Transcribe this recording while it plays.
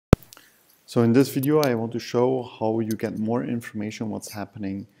So in this video, I want to show how you get more information what's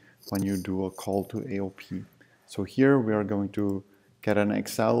happening when you do a call to AOP. So here we are going to get an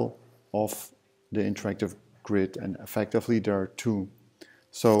Excel of the interactive grid, and effectively there are two.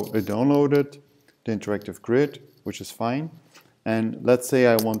 So I downloaded the interactive grid, which is fine. And let's say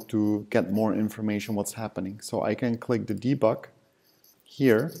I want to get more information what's happening. So I can click the debug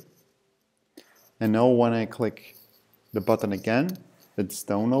here. And now when I click the button again, it's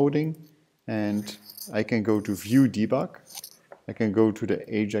downloading. And I can go to View Debug. I can go to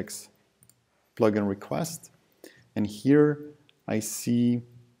the Ajax plugin request. And here I see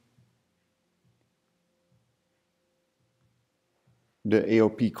the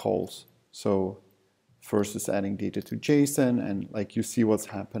AOP calls. So first is adding data to JSON, and like you see what's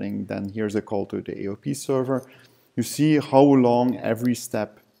happening. Then here's a call to the AOP server. You see how long every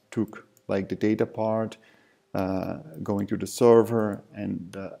step took, like the data part, going to the server,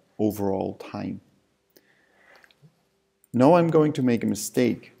 and the overall time. Now I'm going to make a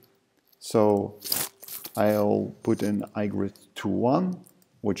mistake. So I'll put in igrid21,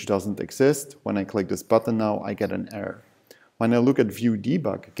 which doesn't exist. When I click this button now, I get an error. When I look at View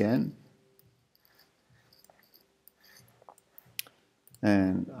Debug again,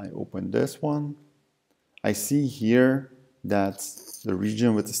 and I open this one, I see here that the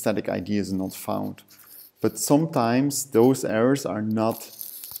region with the static ID is not found. But sometimes those errors are not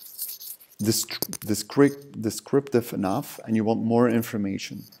descriptive enough and you want more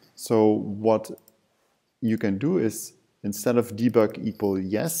information. So what you can do is, instead of debug equal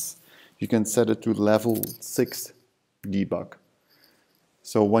yes, you can set it to level 6 debug.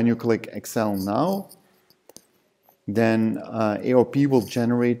 So when you click Excel now, then AOP will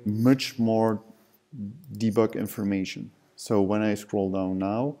generate much more debug information. So when I scroll down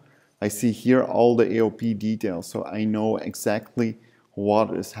now, I see here all the AOP details, so I know exactly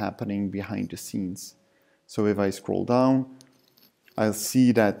what is happening behind the scenes. So if I scroll down, I'll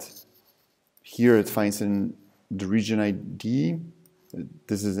see that here it finds in the region ID.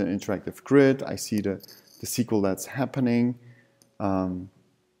 This is an interactive grid. I see the SQL that's happening.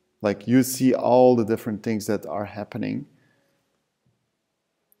 Like you see all the different things that are happening.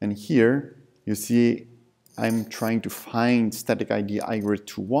 And here you see I'm trying to find static ID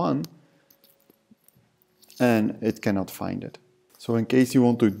igrid21, and it cannot find it. So in case you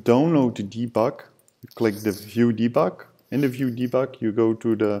want to download the debug, you click the View Debug. In the View Debug, you go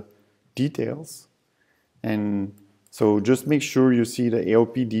to the details. And so just make sure you see the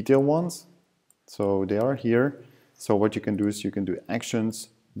AOP detail ones. So they are here. So what you can do is you can do Actions,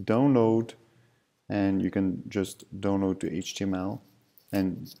 Download, and you can just download the HTML.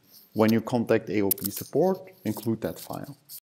 And when you contact AOP support, include that file.